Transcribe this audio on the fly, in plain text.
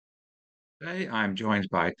Today, I'm joined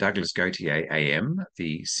by Douglas Gautier, AM,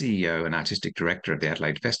 the CEO and Artistic Director of the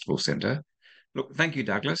Adelaide Festival Centre. Look, thank you,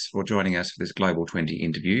 Douglas, for joining us for this Global 20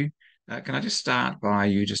 interview. Can I just start by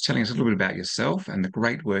you just telling us a little bit about yourself and the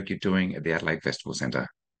great work you're doing at the Adelaide Festival Centre?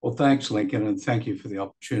 Well, thanks, Lincoln, and thank you for the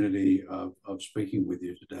opportunity of speaking with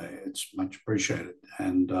you today. It's much appreciated,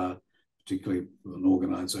 and particularly with an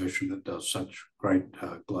organisation that does such great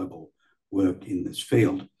global work in this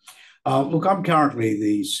field. Look, I'm currently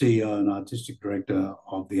the CEO and Artistic Director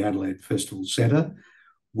of the Adelaide Festival Centre,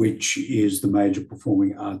 which is the major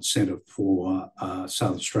performing arts centre for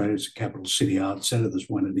South Australia. It's a capital city arts centre. There's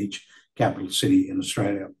one in each capital city in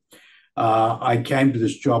Australia. I came to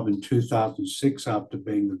this job in 2006 after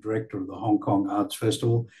being the director of the Hong Kong Arts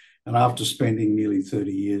Festival, and after spending nearly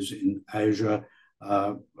 30 years in Asia,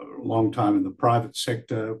 a long time in the private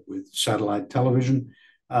sector with satellite television,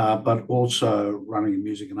 but also running a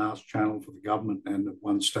music and arts channel for the government, and at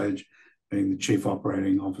one stage being the chief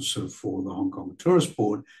operating officer for the Hong Kong Tourist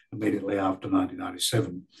Board immediately after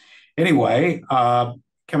 1997. Anyway,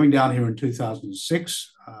 coming down here in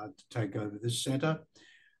 2006 to take over this centre,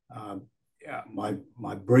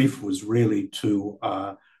 my brief was really to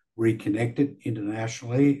reconnect it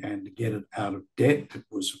internationally and to get it out of debt. It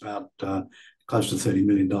was about close to $30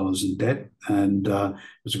 million in debt, and it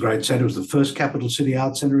was a great centre. It was the first capital city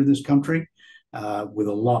art centre in this country, with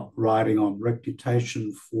a lot riding on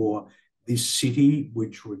reputation for this city,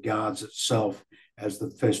 which regards itself as the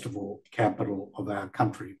festival capital of our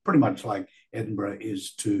country, pretty much like Edinburgh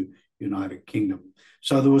is to United Kingdom.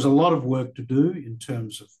 So there was a lot of work to do in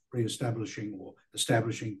terms of re-establishing or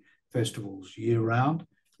establishing festivals year-round.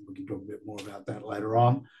 We can talk a bit more about that later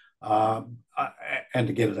on. And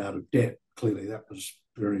to get it out of debt, clearly that was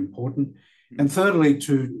very important. And thirdly,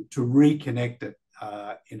 to reconnect it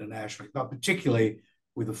internationally, but particularly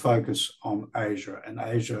with a focus on Asia. And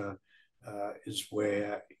Asia is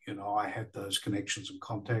where, I had those connections and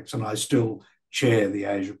contacts, and I still chair the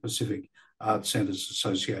Asia Pacific Arts Centres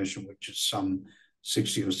Association, which is some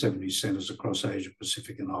 60 or 70 centres across Asia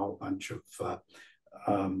Pacific and a whole bunch of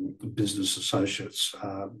business associates,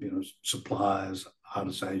 suppliers,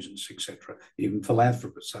 artist agents, etc., even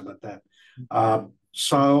philanthropists. How about that?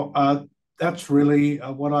 So that's really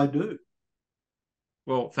what I do.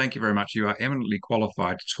 Well, thank you very much. You are eminently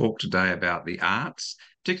qualified to talk today about the arts,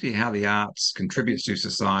 particularly how the arts contributes to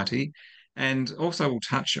society. And also we'll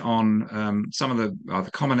touch on some of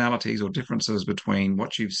the commonalities or differences between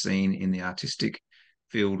what you've seen in the artistic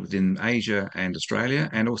field within Asia and Australia,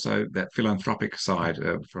 and also that philanthropic side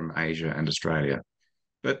from Asia and Australia.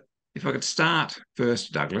 But if I could start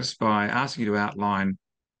first, Douglas, by asking you to outline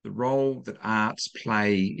the role that arts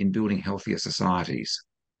play in building healthier societies.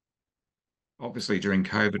 Obviously, during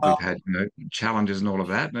COVID, we've Well, had challenges and all of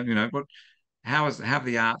that. And but how have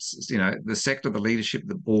the arts, the sector, the leadership,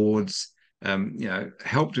 the boards,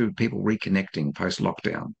 helped with people reconnecting post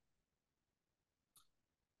lockdown?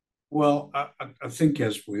 I think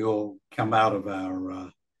as we all come out of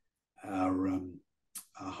our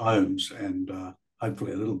homes and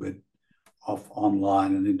hopefully a little bit off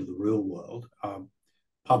online and into the real world,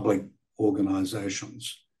 public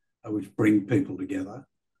organisations which bring people together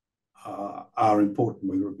are important,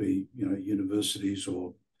 whether it be universities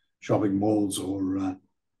or shopping malls or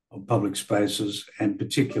public spaces, and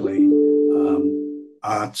particularly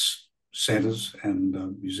arts centres and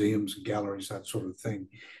museums and galleries, that sort of thing.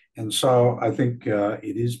 And so I think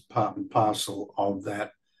it is part and parcel of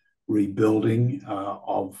that rebuilding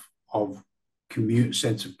of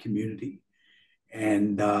sense of community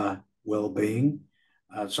and well-being.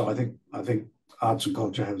 So I think arts and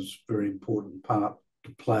culture has a very important part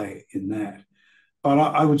to play in that. But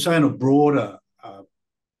I would say in a broader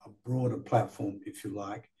platform, if you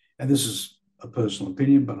like, and this is a personal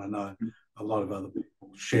opinion, but I know a lot of other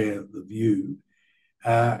people share the view,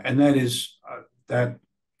 and that is that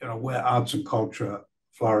where arts and culture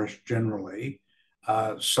flourish generally,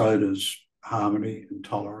 so does harmony and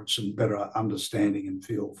tolerance and better understanding and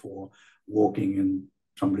feel for walking in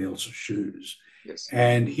somebody else's shoes. Yes.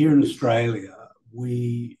 And here in Australia,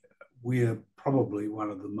 we are probably one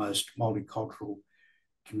of the most multicultural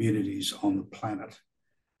communities on the planet.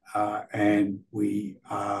 And we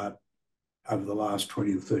are, over the last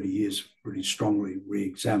 20 or 30 years, really strongly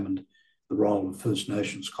re-examined the role of First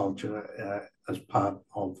Nations culture as part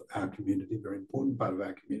of our community, very important part of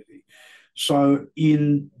our community. So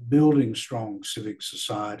in building strong civic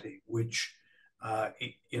society, which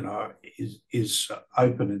is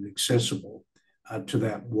open and accessible to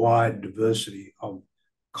that wide diversity of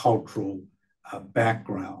cultural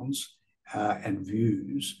backgrounds and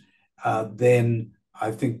views, then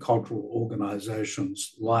I think cultural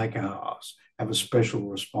organisations like ours have a special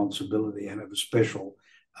responsibility and have a special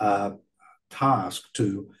uh, task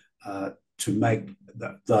to make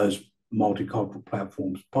those multicultural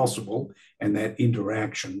platforms possible and that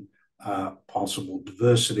interaction possible,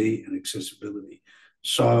 diversity and accessibility.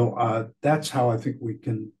 So that's how I think we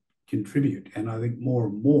can contribute. And I think more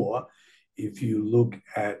and more, if you look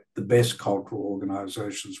at the best cultural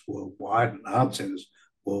organisations worldwide and art centres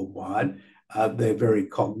worldwide, they're very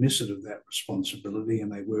cognizant of that responsibility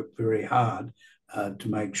and they work very hard to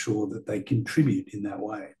make sure that they contribute in that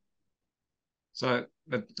way. So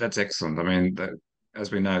that's excellent. I mean,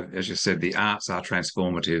 as we know, as you said, the arts are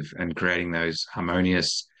transformative and creating those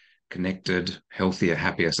harmonious, connected, healthier,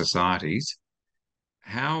 happier societies.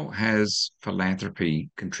 How has philanthropy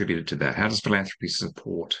contributed to that? How does philanthropy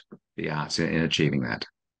support the arts in achieving that?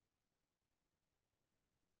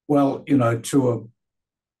 Well, to a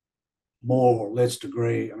more or less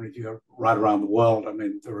degree, I mean, if you go right around the world, I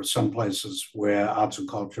mean, there are some places where arts and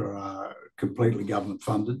culture are completely government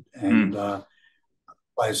funded and Mm,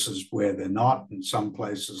 places where they're not, and some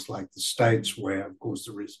places like the States where, of course,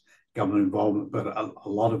 there is government involvement, but a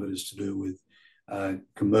lot of it is to do with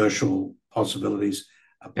commercial possibilities,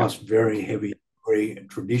 yep. plus very heavy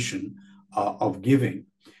tradition of giving.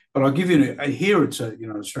 But I'll give you here. It's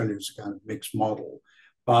Australia is a kind of mixed model,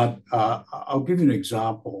 but I'll give you an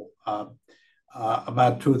example.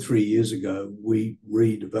 About 2 or 3 years ago, we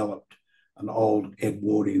redeveloped an old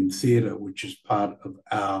Edwardian theatre, which is part of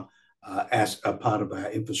our as a part of our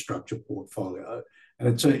infrastructure portfolio, and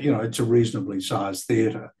it's a reasonably sized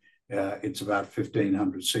theatre. It's about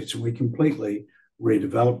 1,500 seats, and we completely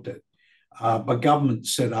redeveloped it. But government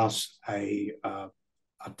set us a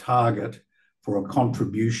target for a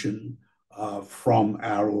contribution from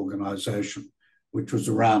our organisation, which was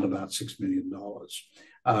around about $6 million,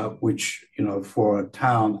 which for a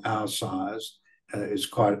town our size is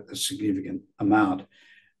quite a significant amount.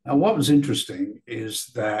 Now, what was interesting is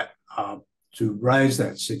that to raise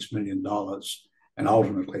that $6 million, and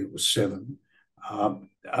ultimately it was seven,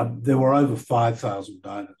 there were over 5,000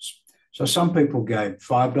 donors. So some people gave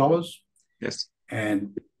 $5, Yes.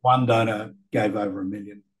 and one donor gave over $1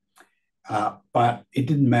 million. But it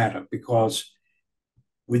didn't matter because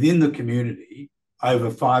within the community, over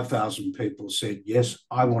 5,000 people said, yes,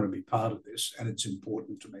 I want to be part of this and it's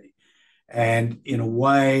important to me. And in a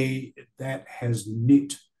way, that has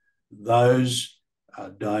knit those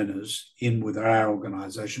donors in with our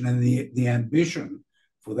organisation, and the ambition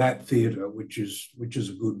for that theatre, which is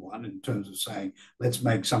a good one in terms of saying, let's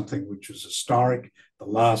make something which is historic, the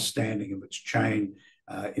last standing of its chain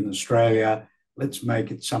in Australia. Let's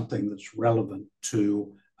make it something that's relevant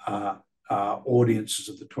to audiences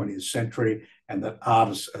of the 20th century, and that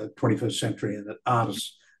artists, 21st century, and that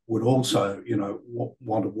artists would also,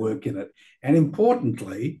 want to work in it. And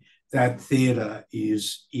importantly, that theatre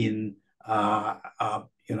is in, a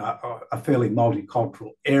fairly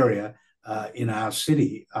multicultural area in our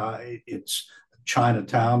city. It's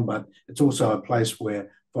Chinatown, but it's also a place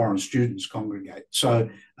where foreign students congregate. So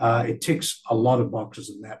it ticks a lot of boxes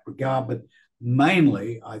in that regard. But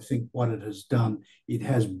mainly, I think what it has done, it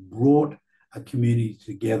has brought a community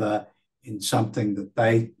together in something that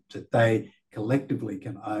they collectively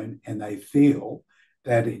can own, and they feel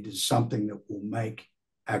that it is something that will make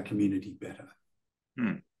our community better.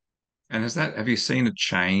 Hmm. And have you seen a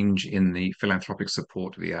change in the philanthropic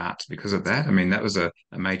support to the arts because of that? I mean, that was a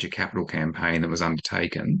major capital campaign that was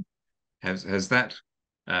undertaken. Has that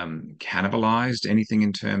cannibalized anything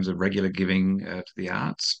in terms of regular giving to the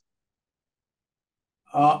arts?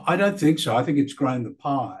 I don't think so. I think it's grown the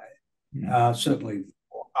pie, Hmm. certainly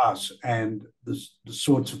for us, and the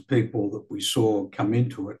sorts of people that we saw come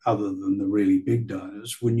into it, other than the really big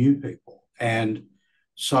donors, were new people. And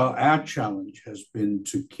so our challenge has been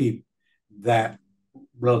to keep that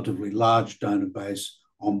relatively large donor base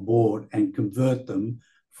on board and convert them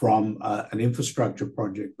from an infrastructure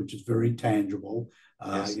project, which is very tangible.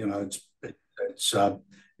 Yes. It's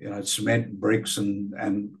cement and bricks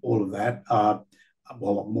and all of that.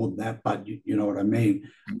 Well, more than that, but you know what I mean.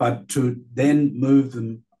 But to then move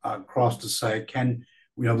them across to say,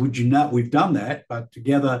 would you not? We've done that, but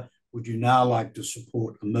together, would you now like to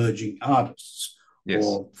support emerging artists Yes.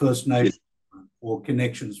 or First Nations or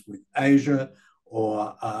connections with Asia,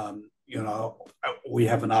 or we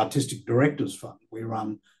have an artistic directors fund. We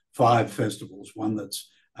run 5 festivals, one that's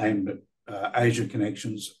aimed at Asia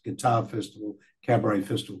connections, guitar festival, cabaret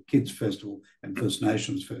festival, kids festival, and First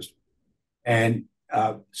Nations festival. And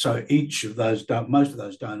so each of those, most of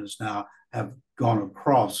those donors now have gone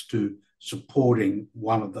across to supporting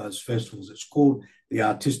one of those festivals. It's called the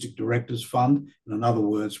Artistic Directors Fund. And in other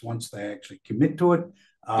words, once they actually commit to it,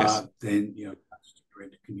 Yes. then the artistic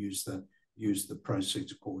director can use the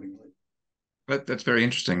proceeds accordingly. But that's very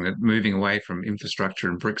interesting, that moving away from infrastructure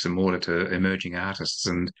and bricks and mortar to emerging artists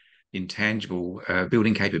and intangible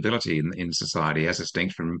building capability in society as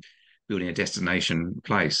distinct from building a destination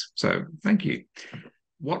place. So thank you.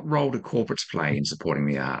 What role do corporates play in supporting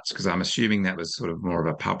the arts? Because I'm assuming that was sort of more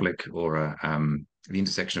of a public or the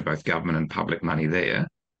intersection of both government and public money there.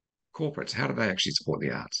 Corporates, how do they actually support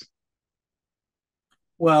the arts?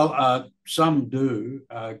 Well, some do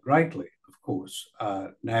greatly, of course,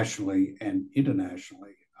 nationally and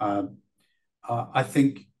internationally. I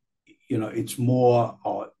think it's more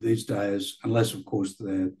these days, unless of course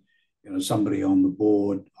they're somebody on the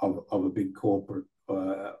board of a big corporate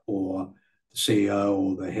or the CEO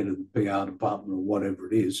or the head of the PR department or whatever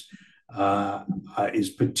it is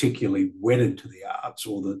particularly wedded to the arts,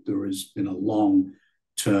 or that there has been a long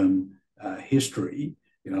term history,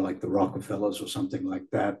 like the Rockefellers or something like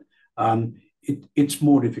that. It's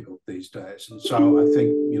more difficult these days. And so I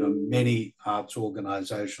think, many arts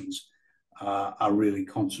organizations are really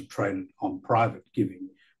concentrated on private giving,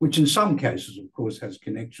 which in some cases, of course, has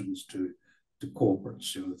connections to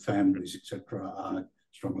corporates, the families, etc., are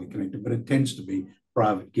strongly connected, but it tends to be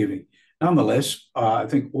private giving. Nonetheless, I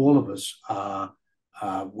think all of us are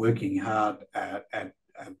working hard at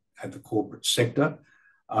the corporate sector.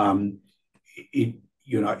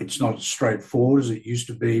 It's not as straightforward as it used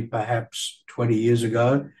to be perhaps 20 years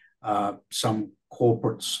ago. Some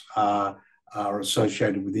corporates are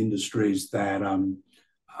associated with industries that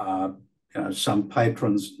some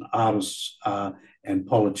patrons, and artists, and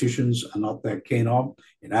politicians are not that keen on.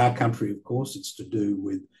 In our country, of course, it's to do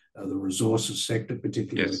with the resources sector,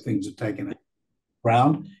 particularly where things are taken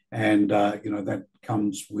ground, and that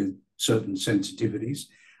comes with certain sensitivities.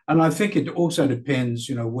 And I think it also depends,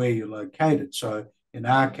 where you're located. So in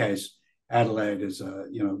our case, Adelaide is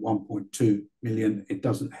 1.2 million. It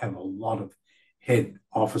doesn't have a lot of head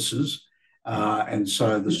offices, and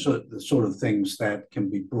so the sort of things that can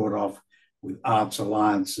be brought off with arts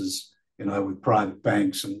alliances, with private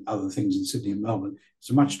banks and other things in Sydney and Melbourne,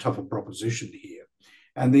 it's a much tougher proposition here.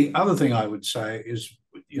 And the other thing I would say is,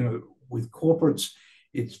 with corporates,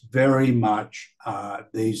 it's very much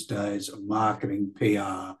these days a marketing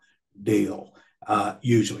PR deal,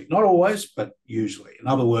 usually. Not always, but usually. In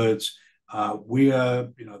other words, I'm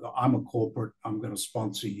a corporate, I'm going to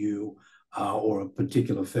sponsor you, or a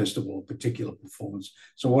particular festival, a particular performance.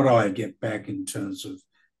 So what do I get back in terms of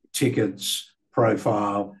tickets,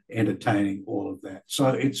 profile, entertaining, all of that? So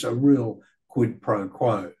it's a real quid pro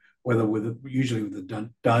quo, whether usually with the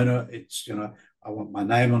donor, it's, I want my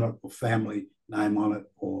name on it, or family name on it,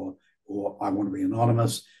 or I want to be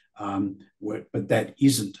anonymous. But that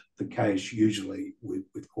isn't the case usually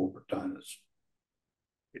with corporate donors.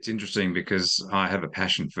 It's interesting because I have a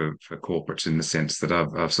passion for corporates, in the sense that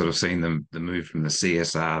I've sort of seen the move from the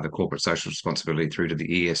CSR, the corporate social responsibility, through to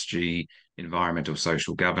the ESG, environmental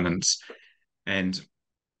social governance. And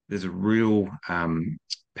there's a real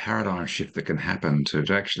paradigm shift that can happen to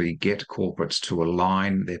actually get corporates to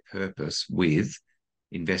align their purpose with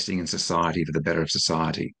investing in society for the better of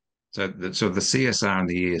society. So the CSR and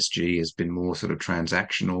the ESG has been more sort of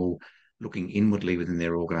transactional, looking inwardly within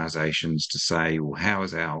their organisations to say, well,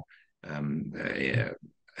 how's our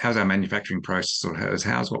manufacturing process, or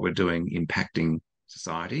how's what we're doing impacting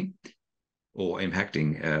society, or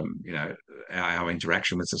impacting our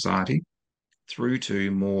interaction with society, through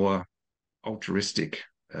to more altruistic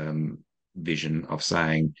vision of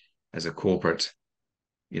saying, as a corporate,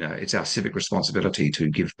 it's our civic responsibility to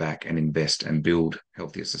give back and invest and build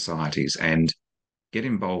healthier societies, and get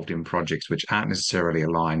involved in projects which aren't necessarily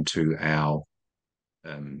aligned to our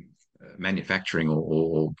manufacturing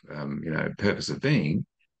or purpose of being,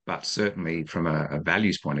 but certainly from a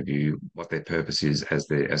values point of view, what their purpose is as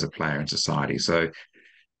a player in society. So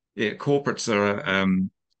yeah, corporates are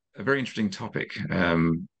a very interesting topic.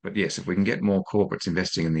 But yes, if we can get more corporates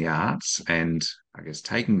investing in the arts, and I guess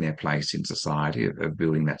taking their place in society of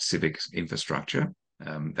building that civic infrastructure,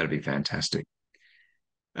 that'd be fantastic.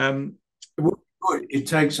 Um, I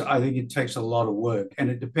think it takes a lot of work, and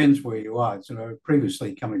it depends where you are.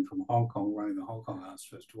 Previously coming from Hong Kong, running the Hong Kong Arts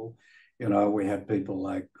Festival, we had people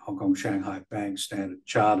like Hong Kong Shanghai Bank, Standard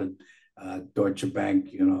Chartered, Deutsche Bank,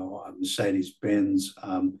 Mercedes Benz,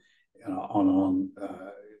 on and on,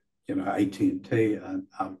 AT&T.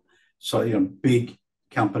 So big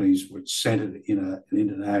companies which centered in an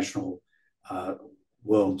international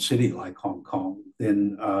world city like Hong Kong.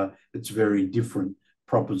 Then it's very different.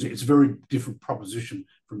 It's a very different proposition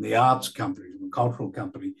from the arts company, from a cultural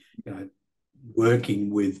company, working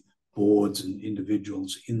with boards and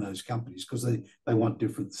individuals in those companies because they want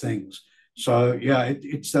different things. So yeah,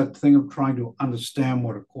 it's that thing of trying to understand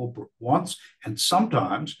what a corporate wants, and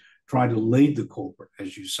sometimes trying to lead the corporate,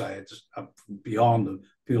 as you say, it's up beyond the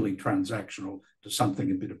purely transactional to something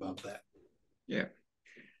a bit above that. Yeah.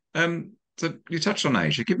 So you touched on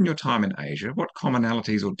Asia. Given your time in Asia, what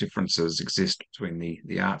commonalities or differences exist between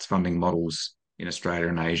the arts funding models in Australia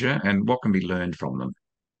and Asia, and what can be learned from them?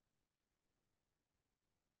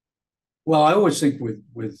 Well, I always think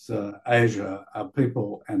with Asia,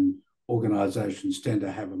 people and organisations tend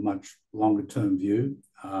to have a much longer term view.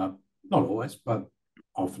 Not always, but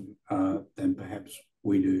often than perhaps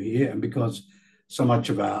we do here. And because so much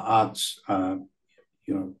of our arts,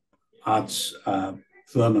 arts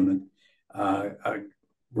firmament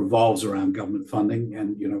revolves around government funding,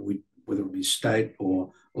 and whether it be state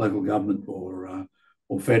or local government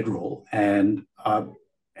or federal, and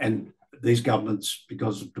these governments,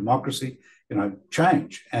 because of democracy,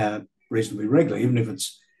 change reasonably regularly, even if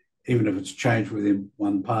it's changed within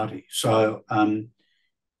one party. So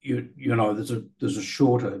there's a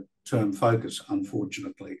shorter term focus,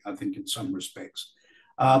 unfortunately, I think in some respects.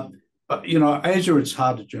 But Asia, it's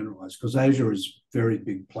hard to generalize because Asia is a very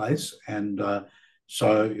big place, and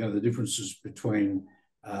so the differences between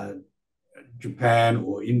Japan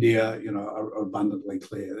or India, are abundantly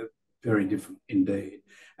clear. They're very different indeed.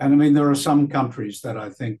 And I mean, there are some countries that I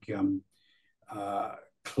think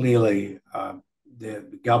clearly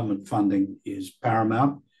the government funding is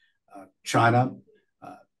paramount. China,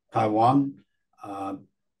 Taiwan,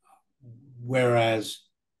 whereas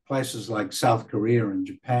places like South Korea and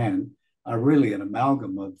Japan are really an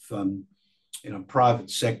amalgam of private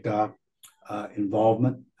sector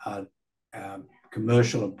involvement,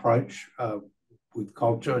 commercial approach with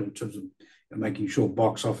culture in terms of making sure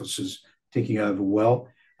box office is ticking over well,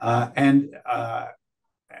 and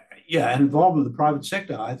involvement of the private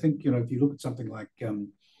sector. I think if you look at something like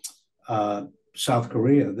South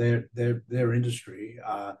Korea, their industry,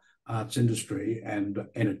 arts industry and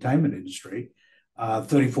entertainment industry,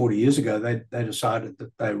 30, 40 years ago, they decided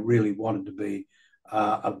that they really wanted to be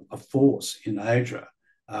a force in Asia,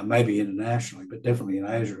 maybe internationally, but definitely in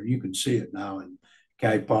Asia. And you can see it now in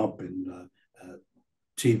K-pop, in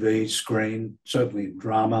TV, screen, certainly in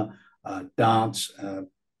drama, dance,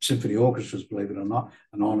 symphony orchestras, believe it or not,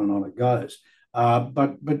 and on it goes.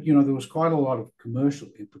 But there was quite a lot of commercial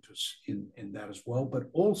impetus in that as well. But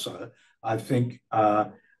also, I think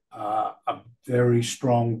a very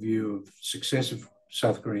strong view of successive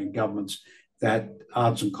South Korean governments that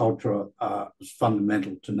arts and culture was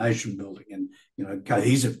fundamental to nation building and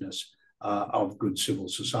cohesiveness of good civil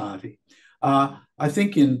society. I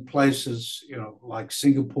think in places like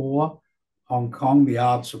Singapore, Hong Kong, the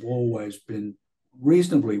arts have always been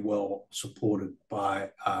reasonably well supported by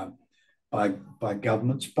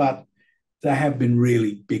governments, but they have been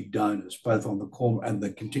really big donors, both on the core, and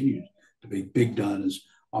they continue to be big donors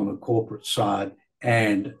on the corporate side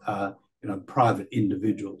and private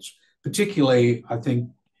individuals. Particularly, I think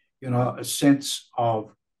a sense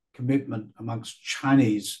of commitment amongst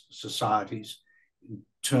Chinese societies in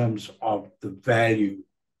terms of the value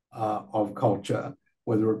of culture,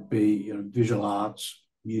 whether it be visual arts,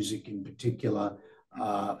 music in particular,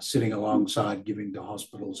 sitting alongside giving to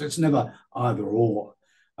hospitals. It's never either or.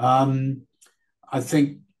 I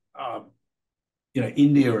think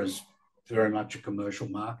India is very much a commercial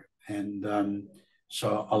market, and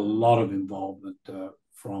so a lot of involvement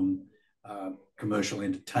from commercial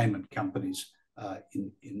entertainment companies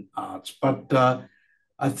in arts. But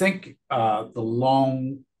I think the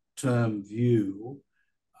long-term view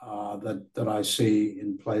that I see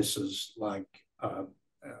in places like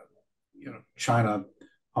China,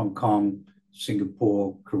 Hong Kong,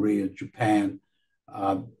 Singapore, Korea, Japan,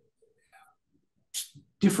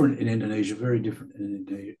 different in Indonesia, very different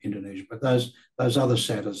in Indonesia. But those other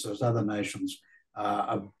centres, those other nations,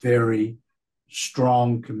 a very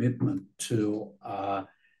strong commitment to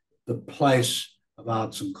the place of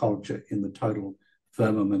arts and culture in the total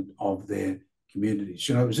firmament of their communities.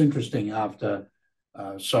 It was interesting after,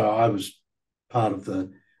 so I was part of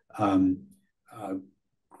the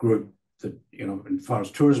group that, as far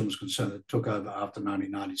as tourism was concerned, that took over after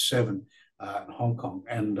 1997 in Hong Kong.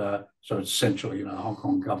 And so it's essentially, Hong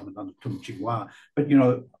Kong government under Tung Chee-hwa. But,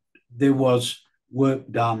 there was work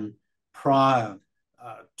done prior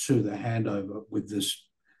to the handover with this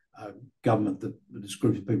government, this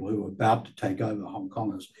group of people who were about to take over Hong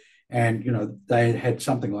Kongers. And, they had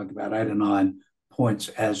something like about 8 or 9 points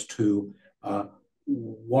as to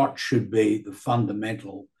what should be the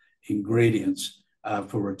fundamental ingredients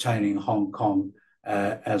for retaining Hong Kong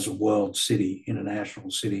as a world city,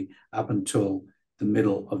 international city, up until the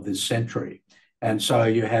middle of this century. And so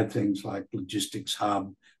you had things like logistics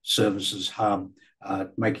hub, services hub,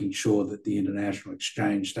 making sure that the international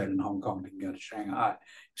exchange stayed in Hong Kong, didn't go to Shanghai,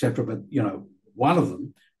 etc. But one of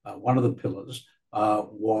them, one of the pillars,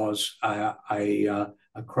 was a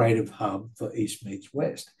creative hub for East meets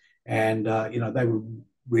West, and they were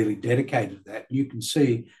really dedicated to that. You can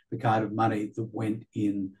see the kind of money that went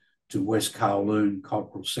in to West Kowloon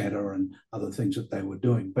Cultural Centre and other things that they were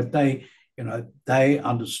doing, but they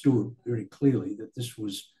understood very clearly that this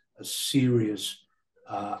was a serious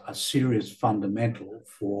fundamental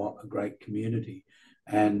for a great community.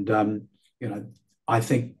 And I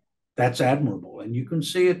think that's admirable, and you can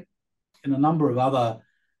see it in a number of other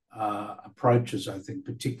approaches. I think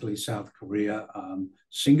particularly South Korea,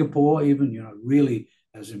 Singapore even, really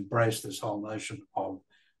has embraced this whole notion of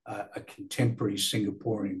a contemporary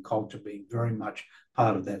Singaporean culture being very much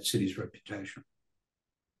part of that city's reputation.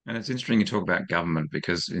 And it's interesting you talk about government,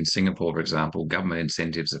 because in Singapore, for example, government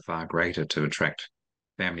incentives are far greater to attract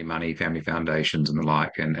family money, family foundations, and the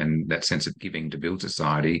like, and that sense of giving to build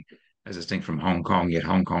society, as distinct from Hong Kong. Yet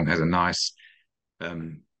Hong Kong has a nice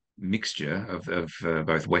mixture of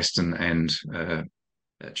both Western and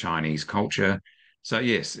Chinese culture. So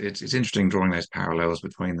yes, it's interesting drawing those parallels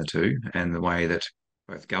between the two, and the way that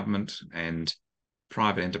both government and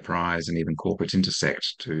private enterprise and even corporates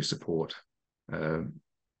intersect to support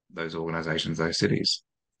those organisations, those cities.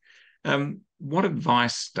 What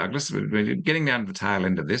advice, Douglas, we're getting down to the tail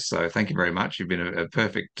end of this, so thank you very much. You've been a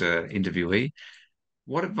perfect interviewee.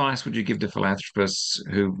 What advice would you give to philanthropists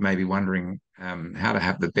who may be wondering how to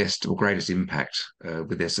have the best or greatest impact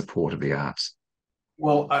with their support of the arts?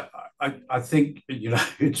 Well, I think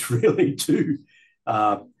it's really to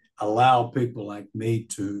allow people like me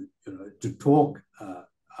to talk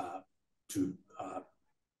to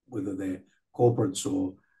whether they're corporates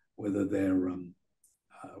or whether they're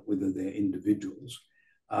individuals,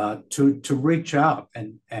 to reach out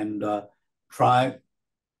and try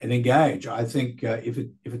and engage. I think if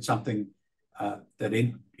it's something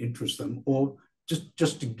that interests them, or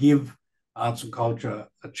just to give arts and culture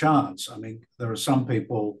a chance. I mean, there are some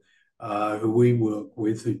people who we work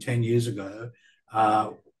with who 10 years ago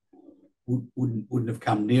wouldn't have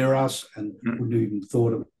come near us and wouldn't have even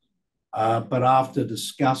thought of it. But after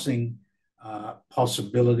discussing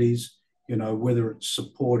possibilities, whether it's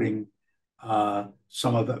supporting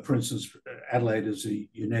some of that, for instance, Adelaide is a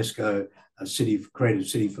UNESCO creative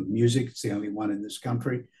city for music. It's the only one in this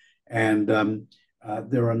country. And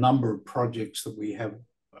there are a number of projects that we have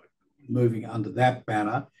moving under that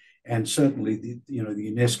banner. And certainly the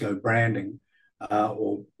UNESCO branding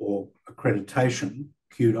or accreditation,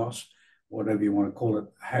 kudos, whatever you want to call it,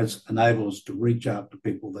 has enabled us to reach out to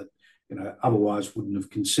people that otherwise wouldn't have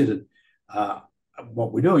considered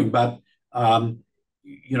what we're doing. But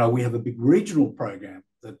we have a big regional program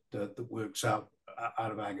that works out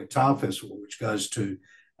of our guitar festival, which goes to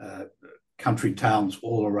country towns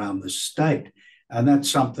all around the state. And that's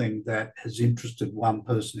something that has interested one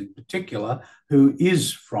person in particular who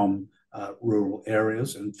is from rural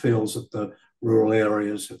areas and feels that the rural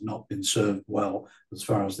areas have not been served well as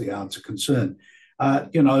far as the arts are concerned.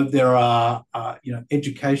 There are,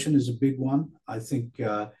 education is a big one. I think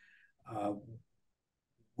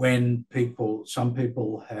when some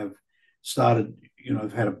people have started,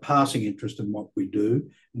 have had a passing interest in what we do,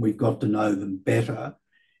 and we've got to know them better.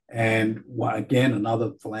 And again,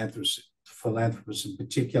 another philanthropist in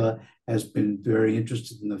particular has been very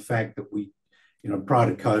interested in the fact that we,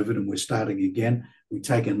 prior to COVID, and we're starting again, we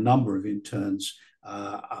take a number of interns,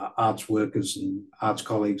 arts workers and arts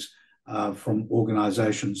colleagues from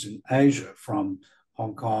organizations in Asia, from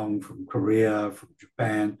Hong Kong, from Korea, from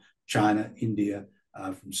Japan, China, India,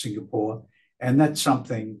 from Singapore. And that's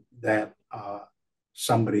something that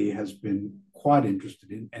somebody has been quite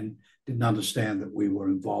interested in and didn't understand that we were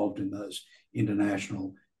involved in those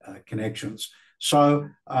international connections. So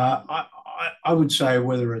I would say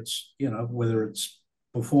whether it's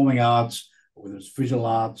performing arts, or whether it's visual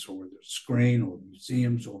arts, or whether it's screen or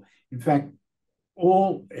museums, or in fact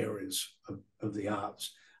all areas of the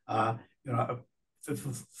arts,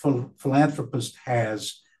 philanthropist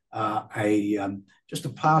has just a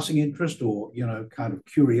passing interest or kind of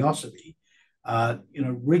curiosity,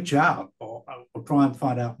 reach out or try and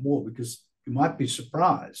find out more, because you might be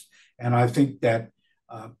surprised. And I think that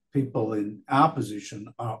people in our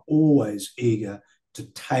position are always eager to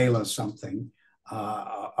tailor something,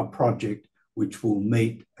 a project which will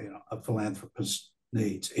meet a philanthropist's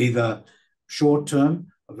needs, either short term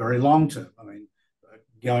or very long term. I mean,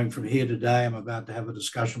 going from here today, I'm about to have a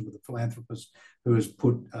discussion with a philanthropist who has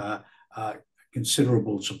put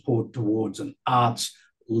considerable support towards an arts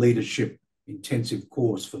leadership intensive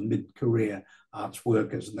course for mid-career arts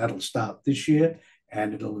workers, and that'll start this year,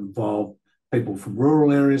 and it'll involve people from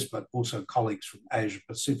rural areas, but also colleagues from Asia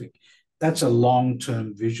Pacific. That's a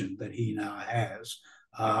long-term vision that he now has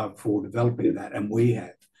for developing that, and we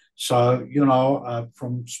have. So,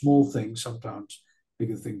 from small things, sometimes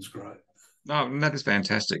bigger things grow. Oh, that is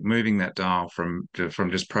fantastic. Moving that dial from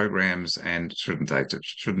just programs and shouldn't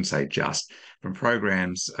say just from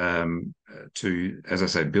programs to, as I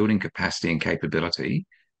said, building capacity and capability,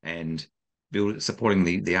 and supporting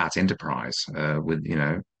the arts enterprise with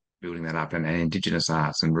building that up, and Indigenous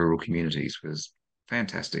arts and rural communities was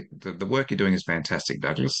fantastic. The work you're doing is fantastic,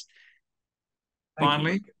 Douglas. Thank you,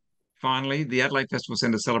 Finally, Lincoln. finally, the Adelaide Festival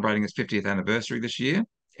Centre is celebrating its 50th anniversary this year.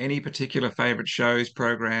 Any particular favourite shows,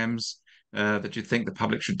 programs that you think the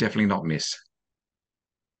public should definitely not miss?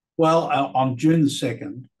 Well, on June the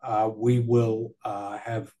 2nd, we will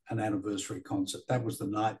have an anniversary concert. That was the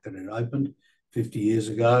night that it opened 50 years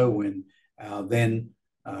ago, when our then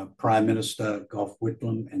Prime Minister Gough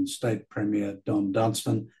Whitlam and State Premier Don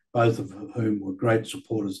Dunstan, both of whom were great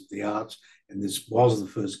supporters of the arts, and this was the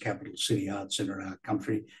first capital city arts centre in our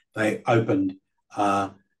country, they opened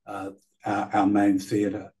our main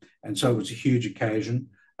theatre. And so it was a huge occasion.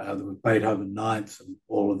 There was Beethoven Ninth and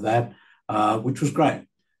all of that, which was great.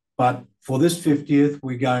 But for this 50th,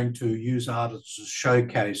 we're going to use artists to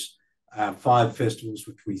showcase 5 festivals,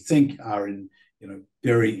 which we think are in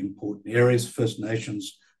very important areas. First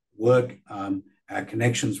Nations work, our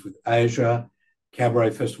connections with Asia,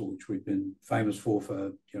 Cabaret Festival, which we've been famous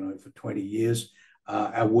for 20 years,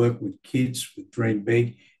 our work with kids with Dream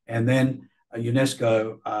Big, and then a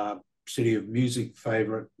UNESCO City of Music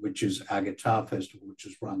favourite, which is our Guitar Festival, which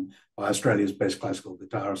is run by Australia's best classical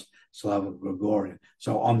guitarist, Slava Gregorian.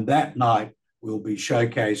 So on that night, we'll be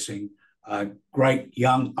showcasing great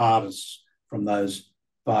young artists from those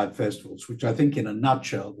 5 festivals, which I think in a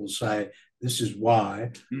nutshell will say this is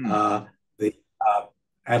why the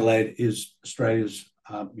Adelaide is Australia's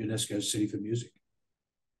UNESCO City for Music.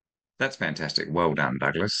 That's fantastic. Well done,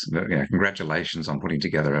 Douglas. Congratulations on putting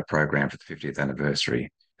together a program for the 50th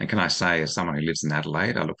anniversary. And can I say, as someone who lives in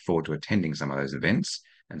Adelaide, I look forward to attending some of those events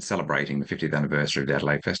and celebrating the 50th anniversary of the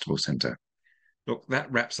Adelaide Festival Centre. Look,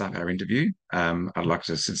 that wraps up our interview. I'd like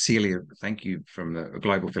to sincerely thank you from the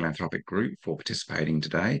Global Philanthropic Group for participating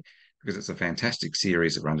today, because it's a fantastic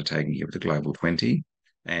series that we're undertaking here with the Global 20.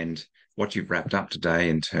 And what you've wrapped up today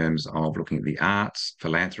in terms of looking at the arts,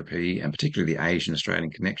 philanthropy, and particularly the Asian Australian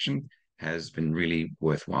connection has been really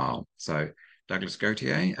worthwhile. So, Douglas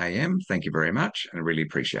Gautier, AM, thank you very much, and I really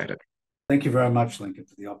appreciate it. Thank you very much, Lincoln,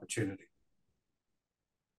 for the opportunity.